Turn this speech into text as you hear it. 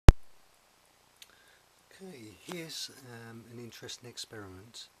Okay, here's an interesting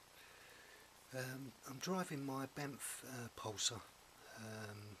experiment. I'm driving my Banff pulsar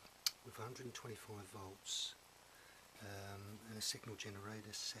with 125 volts and a signal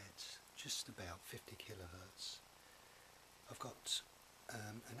generator set just about 50 kilohertz. I've got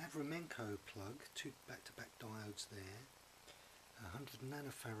an Avramenko plug, two back-to-back diodes there, a 100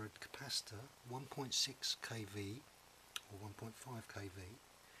 nanofarad capacitor, 1.6 kV or 1.5 kV,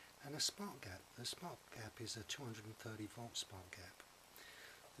 and a spark gap. The spark gap is a 230 volt spark gap.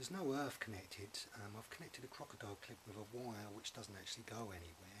 There's no earth connected. I've connected a crocodile clip with a wire which doesn't actually go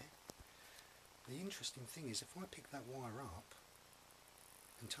anywhere. The interesting thing is, if I pick that wire up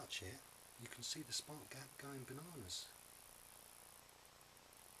and touch it, you can see the spark gap going bananas.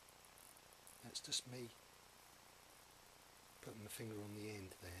 That's just me putting my finger on the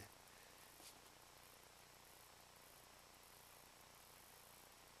end there.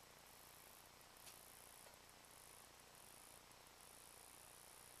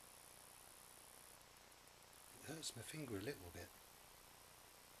 It hurts my finger a little bit.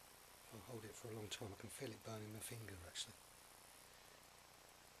 If I hold it for a long time I can feel it burning my finger actually.